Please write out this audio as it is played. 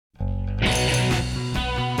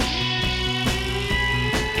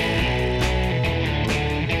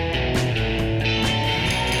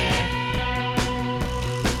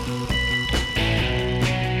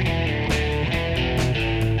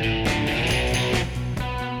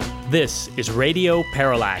This is Radio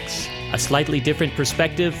Parallax, a slightly different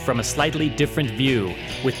perspective from a slightly different view,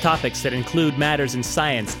 with topics that include matters in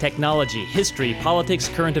science, technology, history, politics,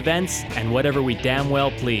 current events, and whatever we damn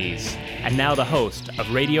well please. And now the host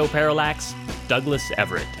of Radio Parallax, Douglas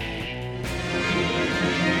Everett.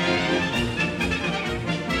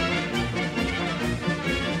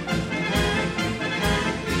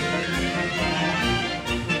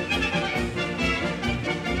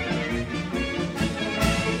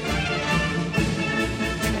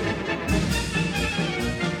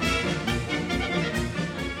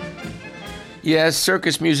 Yes,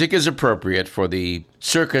 circus music is appropriate for the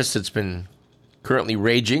circus that's been currently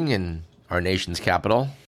raging in our nation's capital.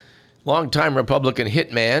 Longtime Republican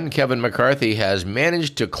hitman Kevin McCarthy has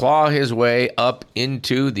managed to claw his way up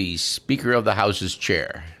into the Speaker of the House's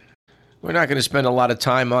chair. We're not going to spend a lot of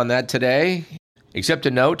time on that today, except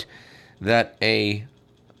to note that a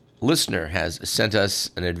listener has sent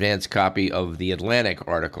us an advance copy of the Atlantic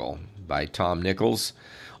article by Tom Nichols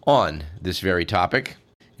on this very topic.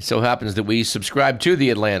 It so happens that we subscribe to The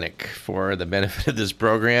Atlantic for the benefit of this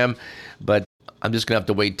program, but I'm just going to have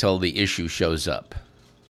to wait till the issue shows up.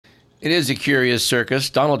 It is a curious circus.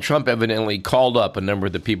 Donald Trump evidently called up a number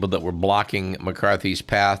of the people that were blocking McCarthy's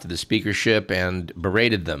path to the speakership and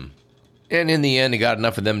berated them. And in the end, he got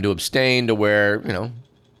enough of them to abstain to where,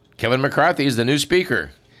 Kevin McCarthy is the new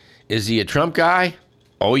speaker. Is he a Trump guy?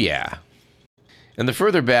 Oh, yeah. And the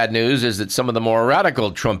further bad news is that some of the more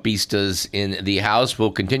radical Trumpistas in the House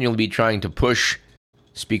will continually be trying to push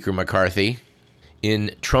Speaker McCarthy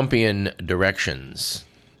in Trumpian directions.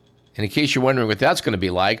 And in case you're wondering what that's going to be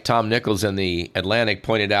like, Tom Nichols in the Atlantic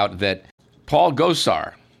pointed out that Paul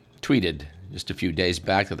Gosar tweeted just a few days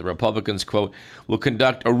back that the Republicans, quote, will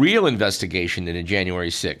conduct a real investigation into January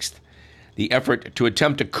 6th. The effort to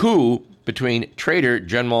attempt a coup between traitor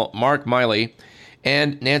General Mark Milley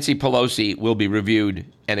and Nancy Pelosi will be reviewed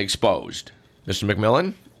and exposed. Mr.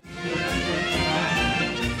 McMillan?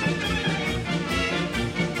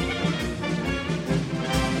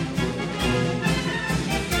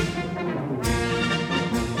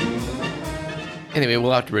 Anyway,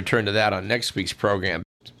 we'll have to return to that on next week's program.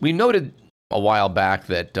 We noted a while back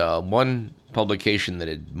that one publication that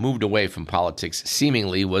had moved away from politics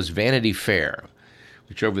seemingly was Vanity Fair,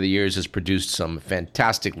 which over the years has produced some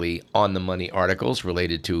fantastically on-the-money articles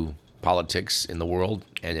related to politics in the world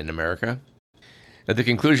and in America. At the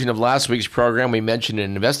conclusion of last week's program, we mentioned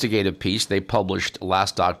an investigative piece they published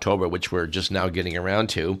last October, which we're just now getting around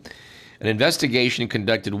to, an investigation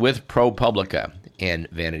conducted with ProPublica and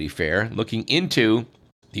Vanity Fair, looking into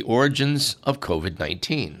the origins of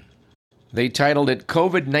COVID-19. They titled it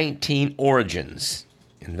COVID-19 Origins,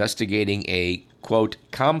 investigating a quote,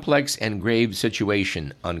 complex and grave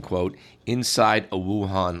situation, unquote, inside a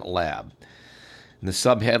Wuhan lab. In the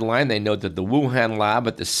subheadline, they note that the Wuhan lab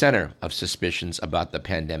at the center of suspicions about the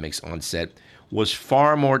pandemic's onset was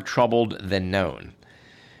far more troubled than known.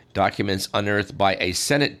 Documents unearthed by a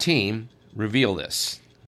Senate team reveal this.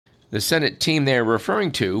 The Senate team they are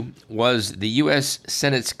referring to was the U.S.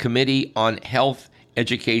 Senate's Committee on Health,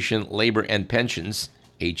 Education, Labor, and Pensions,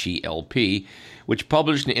 HELP, which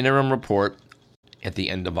published an interim report at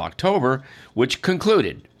the end of October, which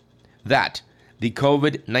concluded that the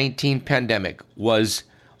COVID-19 pandemic was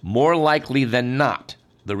more likely than not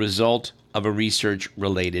the result of a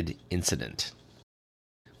research-related incident.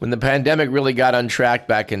 When the pandemic really got untracked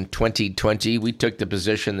back in 2020, we took the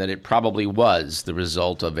position that it probably was the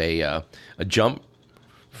result of a jump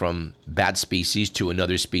from bat species to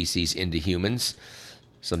another species into humans,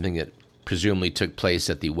 something that presumably took place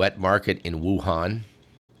at the wet market in Wuhan.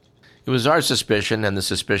 It was our suspicion, and the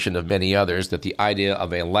suspicion of many others, that the idea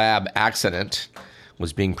of a lab accident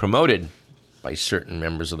was being promoted by certain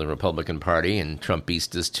members of the Republican Party and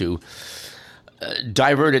Trumpistas to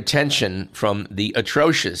divert attention from the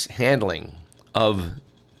atrocious handling of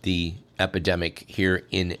the epidemic here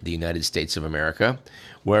in the United States of America,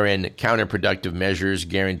 wherein counterproductive measures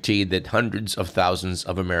guaranteed that hundreds of thousands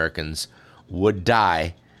of Americans would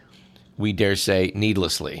die, we dare say,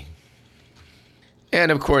 needlessly. And,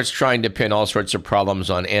 of course, trying to pin all sorts of problems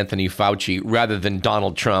on Anthony Fauci rather than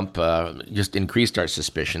Donald Trump just increased our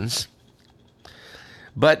suspicions.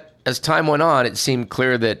 But as time went on, it seemed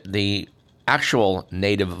clear that the actual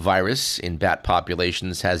native virus in bat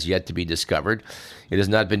populations has yet to be discovered. It has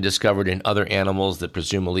not been discovered in other animals that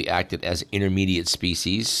presumably acted as intermediate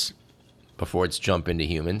species before its jump into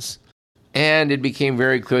humans. And it became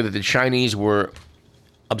very clear that the Chinese were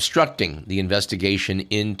obstructing the investigation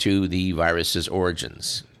into the virus's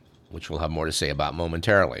origins, which we'll have more to say about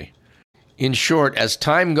momentarily. In short, as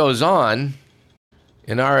time goes on,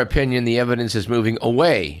 in our opinion, the evidence is moving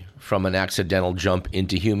away from an accidental jump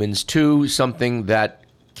into humans to something that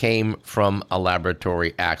came from a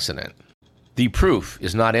laboratory accident. The proof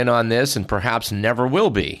is not in on this and perhaps never will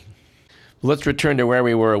be. Let's return to where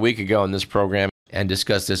we were a week ago in this program and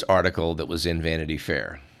discuss this article that was in Vanity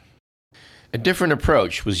Fair. A different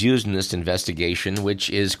approach was used in this investigation, which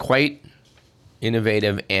is quite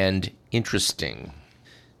innovative and interesting.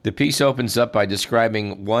 The piece opens up by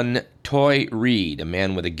describing one Toy Reed, a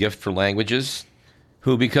man with a gift for languages,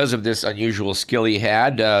 who, because of this unusual skill he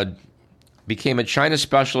had, became a China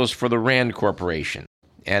specialist for the Rand Corporation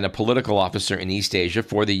and a political officer in East Asia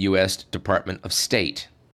for the U.S. Department of State.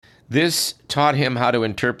 This taught him how to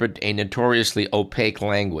interpret a notoriously opaque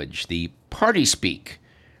language, the party speak,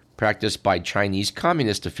 practiced by Chinese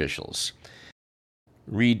communist officials.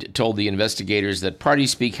 Reed told the investigators that party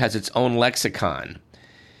speak has its own lexicon.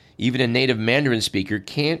 Even a native Mandarin speaker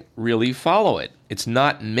can't really follow it. It's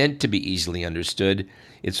not meant to be easily understood.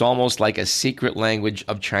 It's almost like a secret language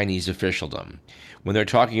of Chinese officialdom. When they're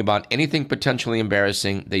talking about anything potentially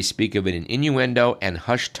embarrassing, they speak of it in innuendo and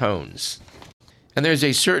hushed tones. And there's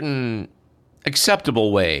a certain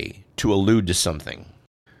acceptable way to allude to something.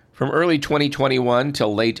 From early 2021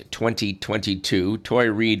 till late 2022,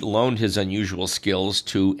 Toy Reed loaned his unusual skills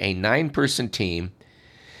to a 9-person team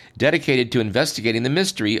dedicated to investigating the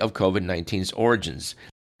mystery of COVID-19's origins.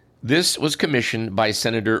 This was commissioned by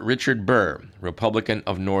Senator Richard Burr, Republican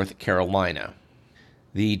of North Carolina.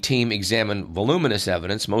 The team examined voluminous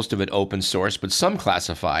evidence, most of it open source, but some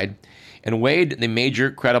classified, and weighed the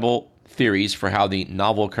major credible theories for how the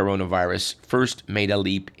novel coronavirus first made a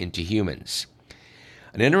leap into humans.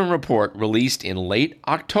 An interim report released in late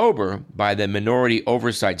October by the Minority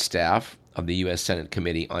Oversight Staff of the U.S. Senate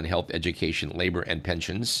Committee on Health, Education, Labor, and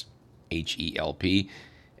Pensions, HELP,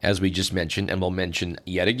 as we just mentioned and will mention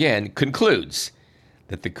yet again, concludes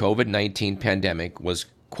that the COVID-19 pandemic was,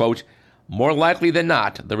 quote, more likely than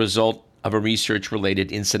not the result of a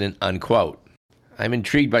research-related incident, unquote. I'm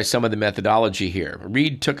intrigued by some of the methodology here.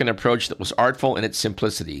 Reed took an approach that was artful in its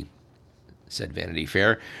simplicity, said Vanity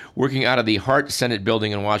Fair. Working out of the Hart Senate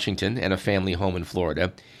building in Washington and a family home in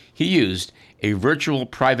Florida, he used a virtual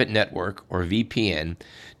private network, or VPN,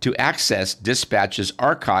 to access dispatches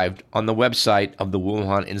archived on the website of the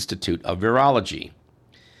Wuhan Institute of Virology.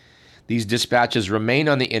 These dispatches remain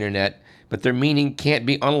on the internet, but their meaning can't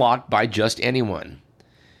be unlocked by just anyone.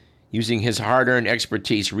 Using his hard-earned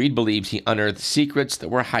expertise, Reed believes he unearthed secrets that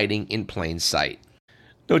were hiding in plain sight.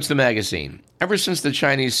 Notes the magazine. Ever since the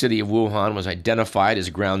Chinese city of Wuhan was identified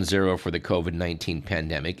as ground zero for the COVID-19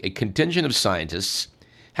 pandemic, a contingent of scientists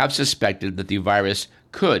have suspected that the virus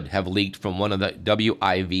could have leaked from one of the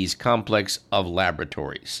WIV's complex of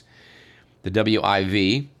laboratories. The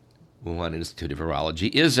WIV, Wuhan Institute of Virology,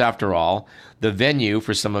 is, after all, the venue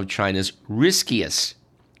for some of China's riskiest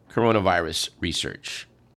coronavirus research.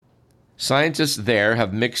 Scientists there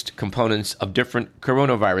have mixed components of different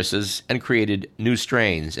coronaviruses and created new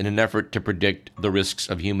strains in an effort to predict the risks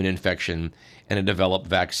of human infection and to develop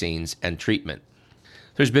vaccines and treatment.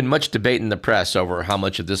 There's been much debate in the press over how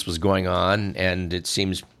much of this was going on, and it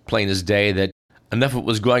seems plain as day that enough of it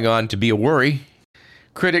was going on to be a worry.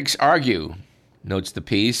 Critics argue, notes the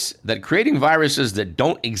piece, that creating viruses that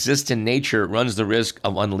don't exist in nature runs the risk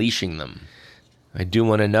of unleashing them. I do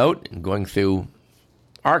want to note, going through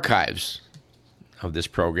archives of this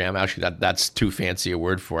program, actually that's too fancy a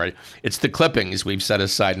word for it, it's the clippings we've set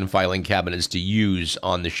aside in filing cabinets to use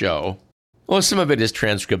on the show. Well, some of it is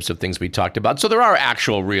transcripts of things we talked about, so there are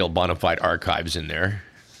actual real bona fide archives in there.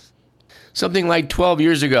 Something like 12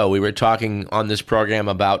 years ago, we were talking on this program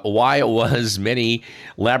about why it was many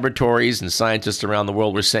laboratories and scientists around the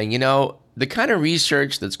world were saying, you know, the kind of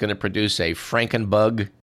research that's going to produce a Frankenbug,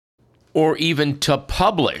 or even to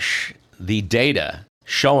publish the data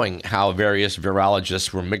showing how various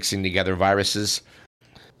virologists were mixing together viruses,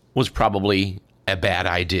 was probably a bad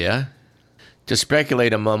idea. To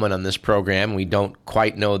speculate a moment on this program, we don't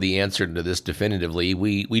quite know the answer to this definitively.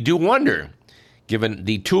 We do wonder, given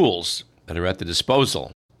the tools that are at the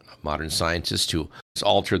disposal of modern scientists to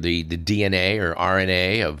alter the DNA or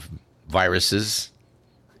RNA of viruses,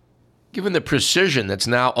 given the precision that's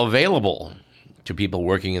now available to people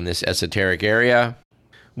working in this esoteric area,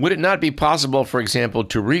 would it not be possible, for example,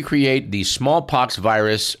 to recreate the smallpox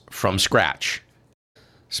virus from scratch?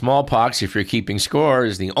 Smallpox, if you're keeping score,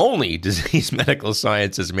 is the only disease medical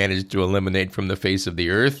science has managed to eliminate from the face of the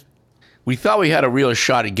earth. We thought we had a real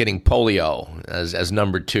shot at getting polio as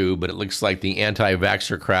number 2, but it looks like the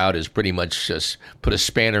anti-vaxxer crowd has pretty much just put a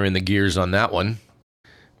spanner in the gears on that one.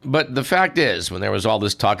 But the fact is, when there was all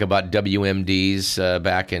this talk about WMDs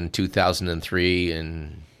back in 2003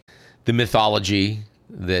 and the mythology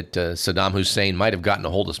that Saddam Hussein might have gotten a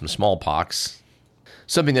hold of some smallpox,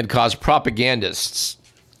 something that caused propagandists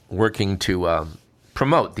working to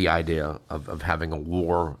promote the idea of having a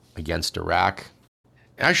war against Iraq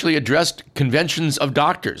actually addressed conventions of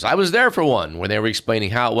doctors. I was there for one where they were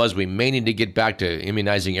explaining how it was we may need to get back to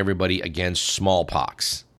immunizing everybody against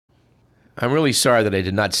smallpox. I'm really sorry that I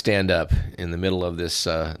did not stand up in the middle of this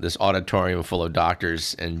auditorium full of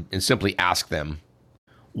doctors and simply ask them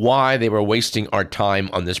why they were wasting our time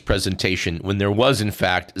on this presentation when there was, in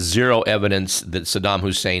fact, zero evidence that Saddam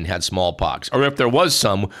Hussein had smallpox. Or if there was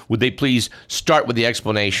some, would they please start with the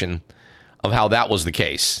explanation of how that was the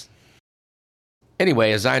case?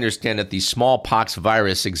 Anyway, as I understand it, the smallpox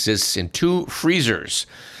virus exists in two freezers,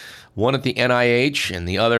 one at the NIH and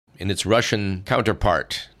the other in its Russian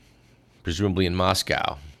counterpart, presumably in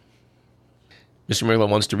Moscow. Mr. Merlo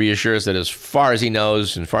wants to reassure us that as far as he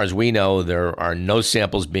knows, and as far as we know, there are no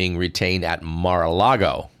samples being retained at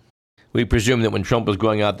Mar-a-Lago. We presume that when Trump was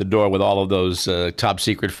going out the door with all of those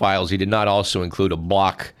top-secret files, he did not also include a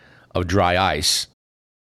block of dry ice.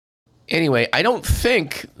 Anyway, I don't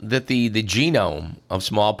think that the genome of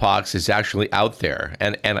smallpox is actually out there,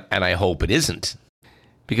 and I hope it isn't,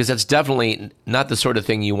 because that's definitely not the sort of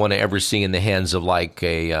thing you want to ever see in the hands of like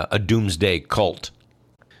a doomsday cult.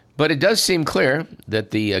 But it does seem clear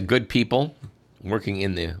that the good people working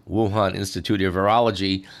in the Wuhan Institute of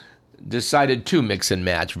Virology decided to mix and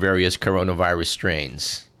match various coronavirus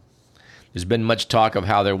strains. There's been much talk of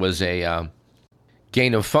how there was a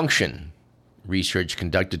gain-of-function research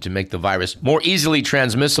conducted to make the virus more easily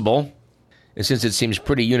transmissible. And since it seems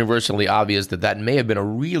pretty universally obvious that that may have been a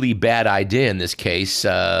really bad idea in this case,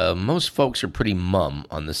 most folks are pretty mum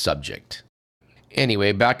on the subject.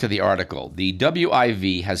 Anyway, back to the article. The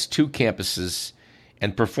WIV has two campuses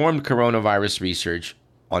and performed coronavirus research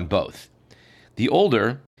on both. The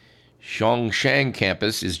older Zhongshan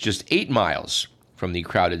campus is just 8 miles from the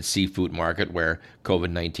crowded seafood market where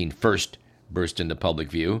COVID-19 first burst into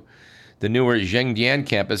public view. The newer Zhengdian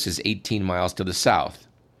campus is 18 miles to the south.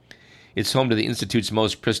 It's home to the Institute's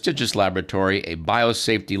most prestigious laboratory, a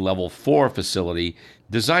biosafety level 4 facility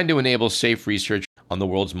designed to enable safe research on the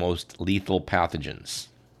world's most lethal pathogens.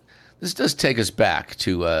 This does take us back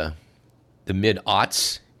to the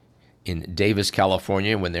mid-aughts in Davis,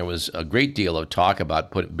 California, when there was a great deal of talk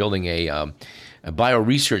about building a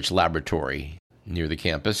bioresearch laboratory near the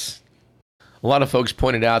campus. A lot of folks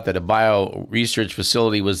pointed out that a bioresearch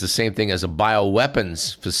facility was the same thing as a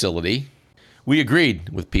bioweapons facility. We agreed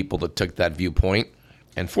with people that took that viewpoint,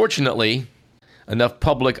 and fortunately, enough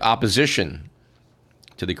public opposition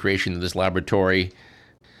to the creation of this laboratory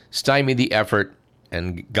stymied the effort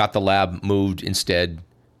and got the lab moved instead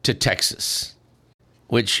to Texas,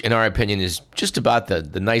 which, in our opinion, is just about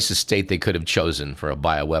the nicest state they could have chosen for a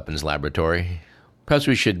bioweapons laboratory. Perhaps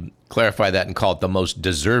we should clarify that and call it the most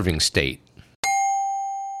deserving state.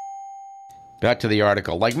 Back to the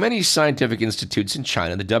article. Like many scientific institutes in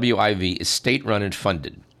China, the WIV is state-run and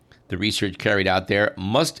funded. The research carried out there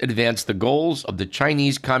must advance the goals of the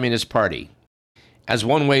Chinese Communist Party. As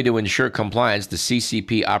one way to ensure compliance, the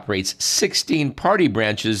CCP operates 16 party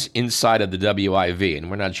branches inside of the WIV,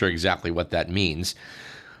 and we're not sure exactly what that means,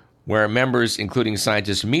 where members, including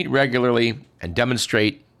scientists, meet regularly and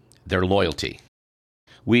demonstrate their loyalty.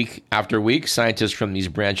 Week after week, scientists from these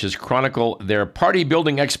branches chronicle their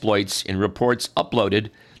party-building exploits in reports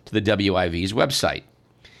uploaded to the WIV's website.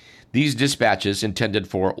 These dispatches, intended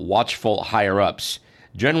for watchful higher-ups,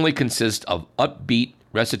 generally consist of upbeat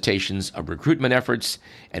recitations of recruitment efforts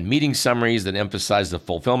and meeting summaries that emphasize the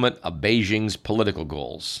fulfillment of Beijing's political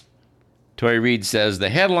goals. Toy Reed says, the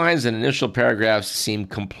headlines and initial paragraphs seem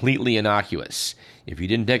completely innocuous. If you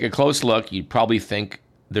didn't take a close look, you'd probably think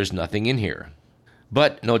there's nothing in here.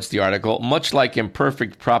 But, notes the article, much like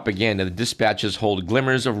imperfect propaganda, the dispatches hold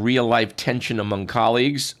glimmers of real-life tension among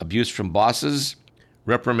colleagues, abuse from bosses,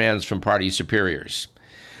 reprimands from party superiors.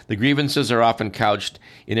 The grievances are often couched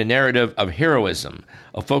in a narrative of heroism,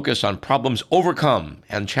 a focus on problems overcome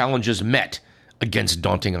and challenges met against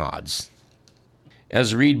daunting odds.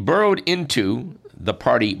 As Reed burrowed into the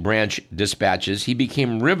party branch dispatches, he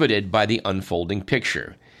became riveted by the unfolding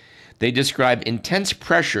picture. They describe intense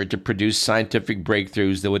pressure to produce scientific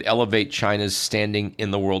breakthroughs that would elevate China's standing in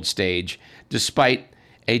the world stage, despite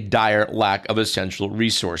a dire lack of essential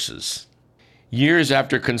resources. Years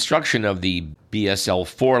after construction of the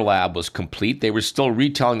BSL-4 lab was complete, they were still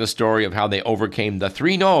retelling the story of how they overcame the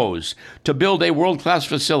 3 no's to build a world-class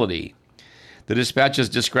facility. The dispatches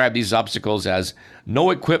describe these obstacles as no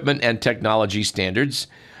equipment and technology standards,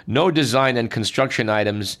 no design and construction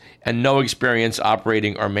items, and no experience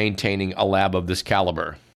operating or maintaining a lab of this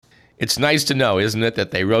caliber. It's nice to know, isn't it, that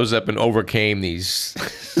they rose up and overcame these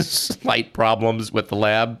slight problems with the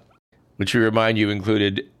lab, which we remind you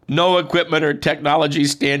included no equipment or technology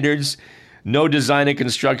standards, no design and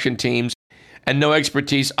construction teams, and no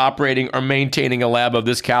expertise operating or maintaining a lab of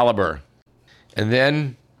this caliber. And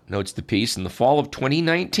then, notes the piece, in the fall of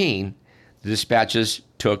 2019, the dispatches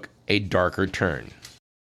took a darker turn.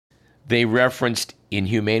 They referenced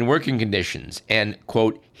inhumane working conditions and,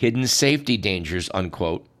 quote, hidden safety dangers,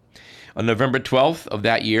 unquote. On November 12th of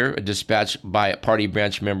that year, a dispatch by party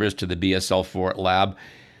branch members to the BSL-4 lab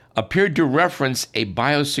appeared to reference a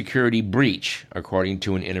biosecurity breach, according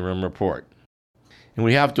to an interim report. And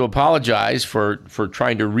we have to apologize for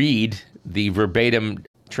trying to read the verbatim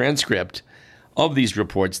transcript of these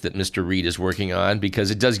reports that Mr. Reed is working on,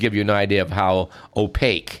 because it does give you an idea of how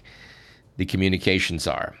opaque the communications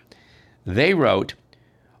are. They wrote,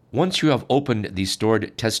 "Once you have opened the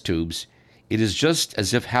stored test tubes, it is just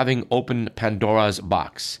as if having opened Pandora's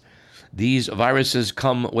box. These viruses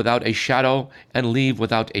come without a shadow and leave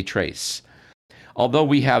without a trace. Although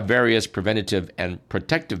we have various preventative and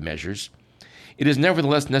protective measures, it is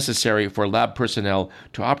nevertheless necessary for lab personnel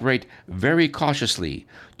to operate very cautiously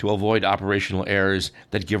to avoid operational errors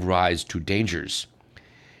that give rise to dangers.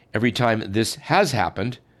 Every time this has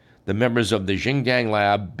happened, the members of the Xingdang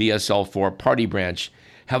Lab BSL-4 party branch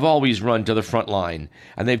have always run to the front line,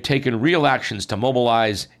 and they've taken real actions to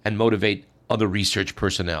mobilize and motivate other research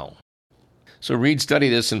personnel." So Reed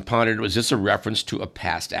studied this and pondered, was this a reference to a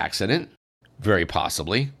past accident? Very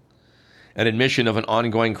possibly. An admission of an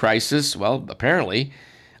ongoing crisis? Well, apparently.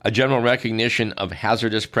 A general recognition of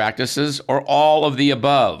hazardous practices, or all of the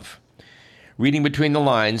above? Reading between the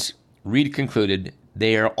lines, Reed concluded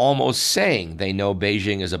they are almost saying they know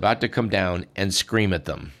Beijing is about to come down and scream at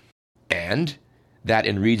them. And that,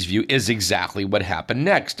 in Reed's view, is exactly what happened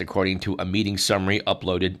next, according to a meeting summary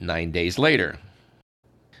uploaded 9 days later.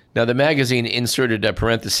 Now, the magazine inserted a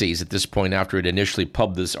parentheses at this point after it initially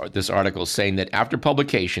published this article, saying that after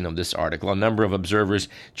publication of this article, a number of observers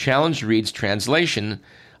challenged Reed's translation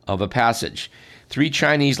of a passage. 3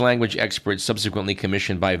 Chinese language experts subsequently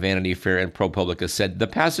commissioned by Vanity Fair and ProPublica said the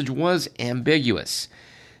passage was ambiguous.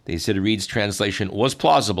 They said Reed's translation was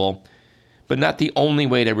plausible, but not the only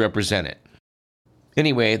way to represent it.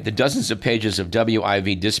 Anyway, the dozens of pages of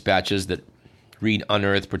WIV dispatches that Reed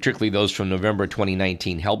unearthed, particularly those from November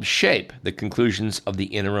 2019, helped shape the conclusions of the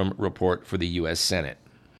interim report for the U.S. Senate.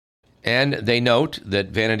 And they note that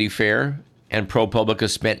Vanity Fair and ProPublica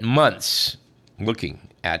spent months looking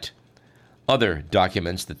at other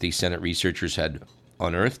documents that the Senate researchers had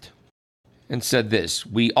unearthed, and said this: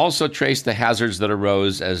 "We also traced the hazards that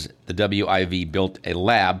arose as the WIV built a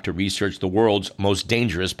lab to research the world's most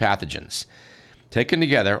dangerous pathogens. Taken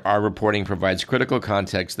together, our reporting provides critical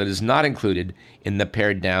context that is not included in the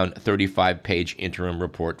pared-down 35-page interim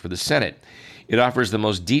report for the Senate. It offers the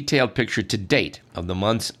most detailed picture to date of the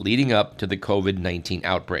months leading up to the COVID-19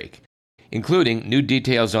 outbreak, including new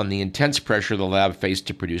details on the intense pressure the lab faced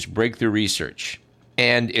to produce breakthrough research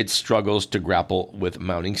and its struggles to grapple with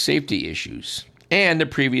mounting safety issues, and a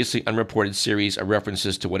previously unreported series of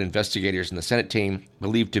references to what investigators in the Senate team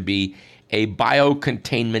believed to be a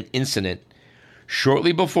biocontainment incident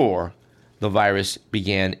shortly before the virus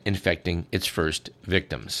began infecting its first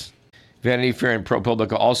victims." Vanity Fair and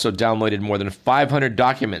ProPublica also downloaded more than 500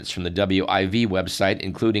 documents from the WIV website,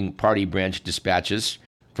 including party branch dispatches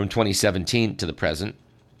from 2017 to the present.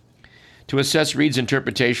 To assess Reed's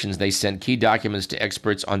interpretations, they sent key documents to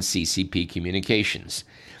experts on CCP communications.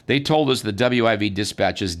 They told us the WIV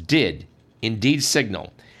dispatches did indeed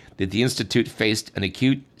signal that the Institute faced an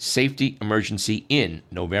acute safety emergency in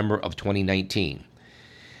November of 2019,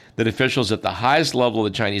 that officials at the highest level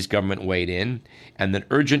of the Chinese government weighed in, and that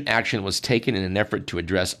urgent action was taken in an effort to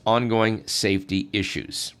address ongoing safety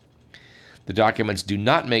issues. The documents do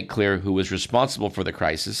not make clear who was responsible for the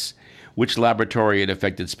crisis, which laboratory it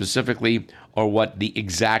affected specifically, or what the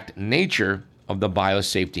exact nature of the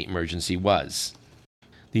biosafety emergency was.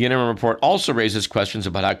 The interim report also raises questions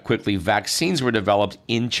about how quickly vaccines were developed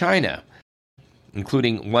in China,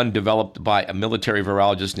 including one developed by a military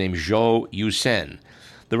virologist named Zhou Yusen.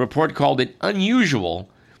 The report called it unusual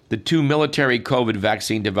that 2 military COVID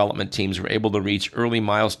vaccine development teams were able to reach early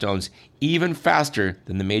milestones even faster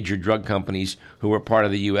than the major drug companies who were part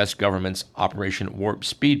of the U.S. government's Operation Warp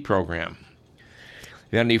Speed program.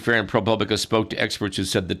 Vanity Fair and ProPublica spoke to experts who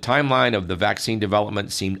said the timeline of the vaccine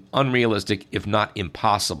development seemed unrealistic, if not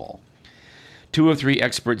impossible. 2 of 3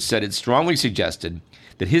 experts said it strongly suggested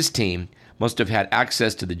that his team must have had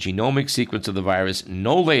access to the genomic sequence of the virus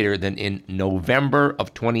no later than in November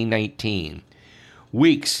of 2019,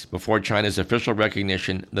 weeks before China's official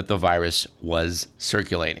recognition that the virus was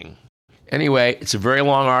circulating. Anyway, it's a very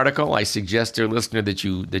long article. I suggest, dear listener, that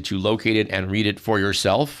you locate it and read it for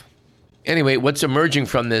yourself. Anyway, what's emerging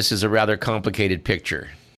from this is a rather complicated picture.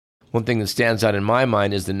 One thing that stands out in my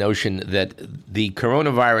mind is the notion that the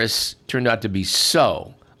coronavirus turned out to be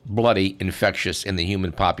so bloody infectious in the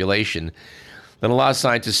human population that a lot of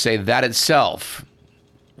scientists say that itself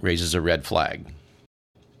raises a red flag.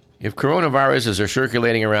 If coronaviruses are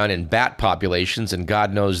circulating around in bat populations, and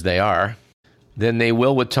God knows they are, then they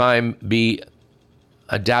will with time be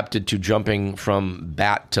adapted to jumping from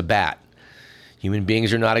bat to bat. Human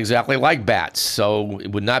beings are not exactly like bats, so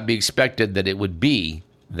it would not be expected that it would be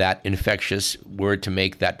that infectious were it to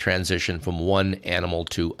make that transition from one animal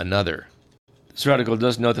to another. This article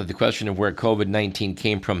does note that the question of where COVID-19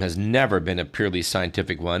 came from has never been a purely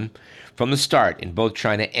scientific one. From the start, in both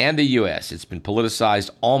China and the U.S., it's been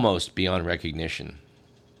politicized almost beyond recognition.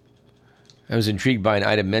 I was intrigued by an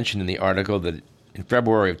item mentioned in the article that in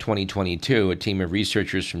February of 2022, a team of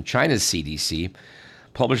researchers from China's CDC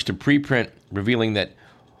published a preprint revealing that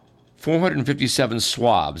 457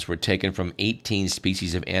 swabs were taken from 18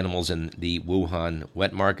 species of animals in the Wuhan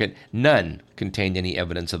wet market. None contained any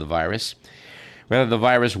evidence of the virus. Rather, the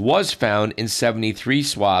virus was found in 73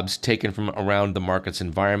 swabs taken from around the market's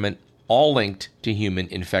environment, all linked to human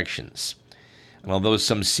infections. And although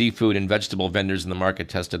some seafood and vegetable vendors in the market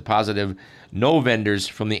tested positive, no vendors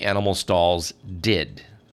from the animal stalls did.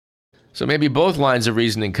 So maybe both lines of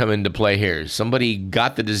reasoning come into play here. Somebody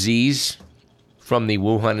got the disease from the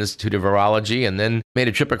Wuhan Institute of Virology and then made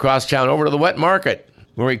a trip across town over to the wet market,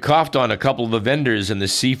 where he coughed on a couple of the vendors in the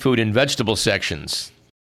seafood and vegetable sections.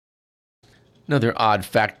 Another odd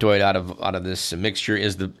factoid out of this mixture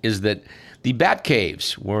is that the bat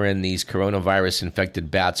caves wherein these coronavirus-infected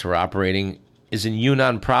bats are operating is in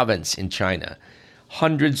Yunnan province in China,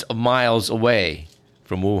 hundreds of miles away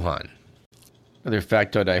from Wuhan. Another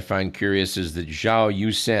factoid I find curious is that Zhao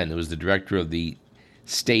Yusen, who was the director of the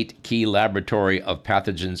State Key Laboratory of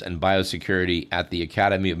Pathogens and Biosecurity at the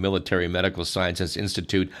Academy of Military Medical Sciences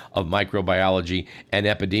Institute of Microbiology and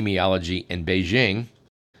Epidemiology in Beijing,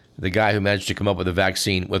 the guy who managed to come up with a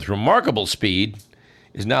vaccine with remarkable speed,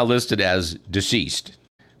 is now listed as deceased,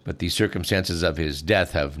 but the circumstances of his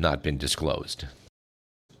death have not been disclosed.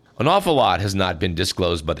 An awful lot has not been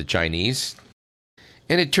disclosed by the Chinese,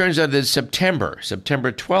 and it turns out that September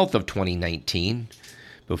 12th of 2019,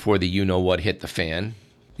 before the you-know-what hit the fan,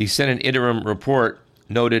 the Senate interim report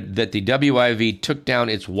noted that the WIV took down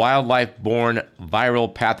its wildlife-borne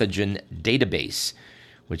viral pathogen database,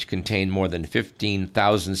 which contained more than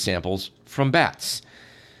 15,000 samples from bats.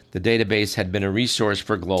 The database had been a resource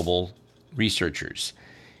for global researchers.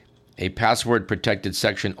 A password-protected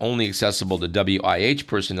section only accessible to WIH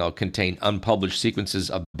personnel contained unpublished sequences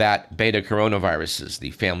of bat beta coronaviruses,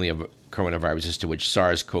 the family of coronaviruses to which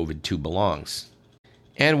SARS-CoV-2 belongs.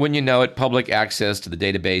 And when you know it, public access to the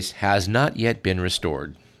database has not yet been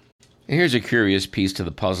restored. And here's a curious piece to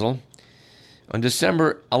the puzzle. On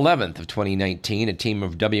December 11th of 2019, a team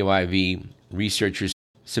of WIV researchers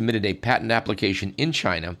submitted a patent application in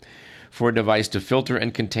China for a device to filter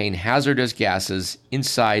and contain hazardous gases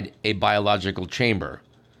inside a biological chamber,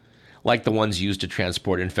 like the ones used to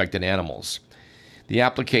transport infected animals. The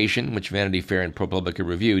application, which Vanity Fair and ProPublica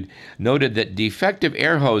reviewed, noted that defective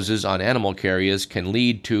air hoses on animal carriers can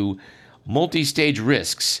lead to multi-stage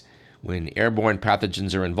risks when airborne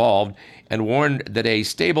pathogens are involved, and warned that a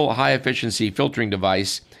stable, high-efficiency filtering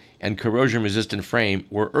device and corrosion-resistant frame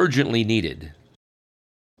were urgently needed.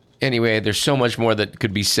 Anyway, there's so much more that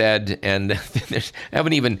could be said, and I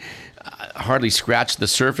haven't even hardly scratched the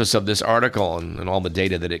surface of this article and all the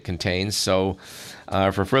data that it contains. So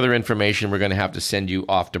for further information, we're going to have to send you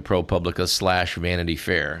off to ProPublica/Vanity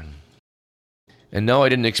Fair. And no, I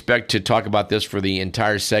didn't expect to talk about this for the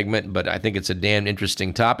entire segment, but I think it's a damn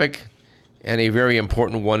interesting topic and a very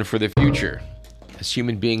important one for the future. As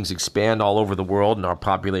human beings expand all over the world and our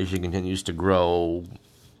population continues to grow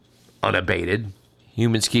unabated,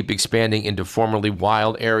 humans keep expanding into formerly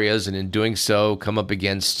wild areas, and in doing so come up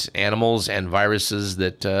against animals and viruses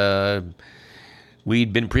that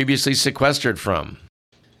we'd been previously sequestered from.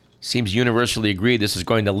 Seems universally agreed this is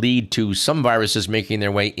going to lead to some viruses making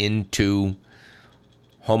their way into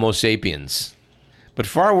Homo sapiens. But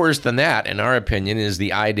far worse than that, in our opinion, is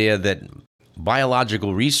the idea that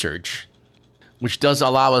biological research, which does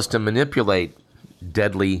allow us to manipulate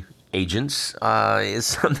deadly agents, is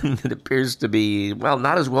something that appears to be, well,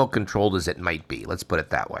 not as well controlled as it might be. Let's put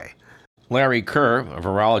it that way. Larry Kerr, a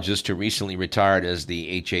virologist who recently retired as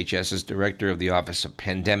the HHS's director of the Office of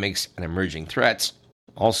Pandemics and Emerging Threats,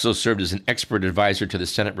 also served as an expert advisor to the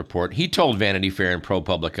Senate report. He told Vanity Fair and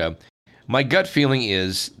ProPublica, "My gut feeling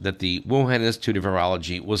is that the Wuhan Institute of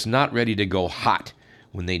Virology was not ready to go hot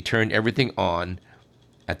when they turned everything on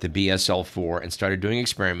at the BSL-4 and started doing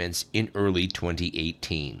experiments in early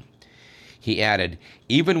 2018. He added,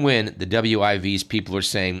 "Even when the WIV's people are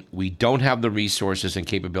saying we don't have the resources and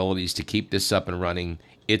capabilities to keep this up and running,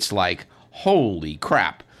 it's like, holy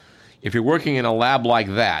crap. If you're working in a lab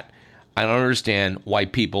like that, I don't understand why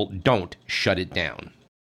people don't shut it down."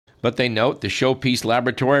 But they note the Showpiece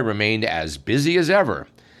laboratory remained as busy as ever.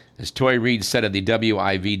 As Toy Reed said of the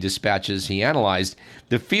WIV dispatches he analyzed,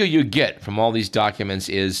 the feel you get from all these documents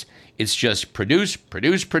is it's just produce,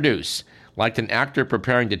 produce, produce, like an actor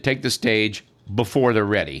preparing to take the stage before they're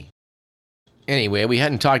ready. Anyway, we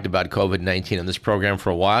hadn't talked about COVID-19 on this program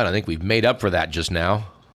for a while, and I think we've made up for that just now.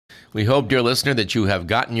 We hope, dear listener, that you have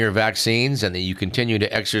gotten your vaccines and that you continue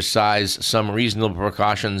to exercise some reasonable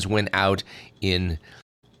precautions when out in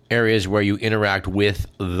areas where you interact with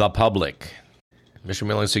the public. Mr.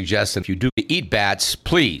 Millen suggests that if you do eat bats,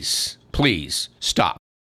 please stop.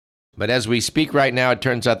 But as we speak right now, it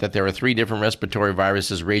turns out that there are 3 different respiratory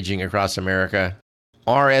viruses raging across America: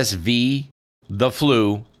 RSV, the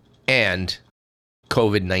flu, and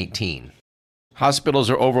COVID-19. Hospitals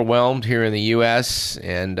are overwhelmed here in the U.S.,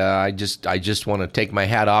 and I just want to take my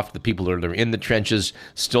hat off to the people that are in the trenches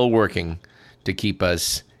still working to keep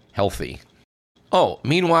us healthy. Oh,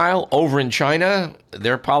 meanwhile, over in China,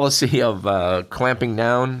 their policy of clamping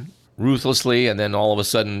down ruthlessly and then all of a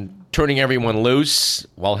sudden turning everyone loose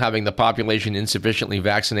while having the population insufficiently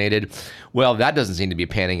vaccinated, well, that doesn't seem to be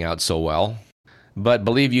panning out so well. But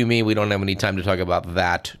believe you me, we don't have any time to talk about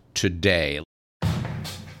that today.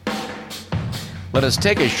 Let us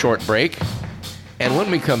take a short break, and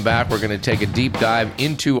when we come back, we're going to take a deep dive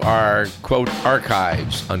into our, quote,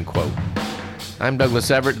 archives, unquote. I'm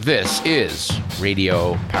Douglas Everett. This is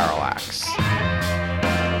Radio Parallax.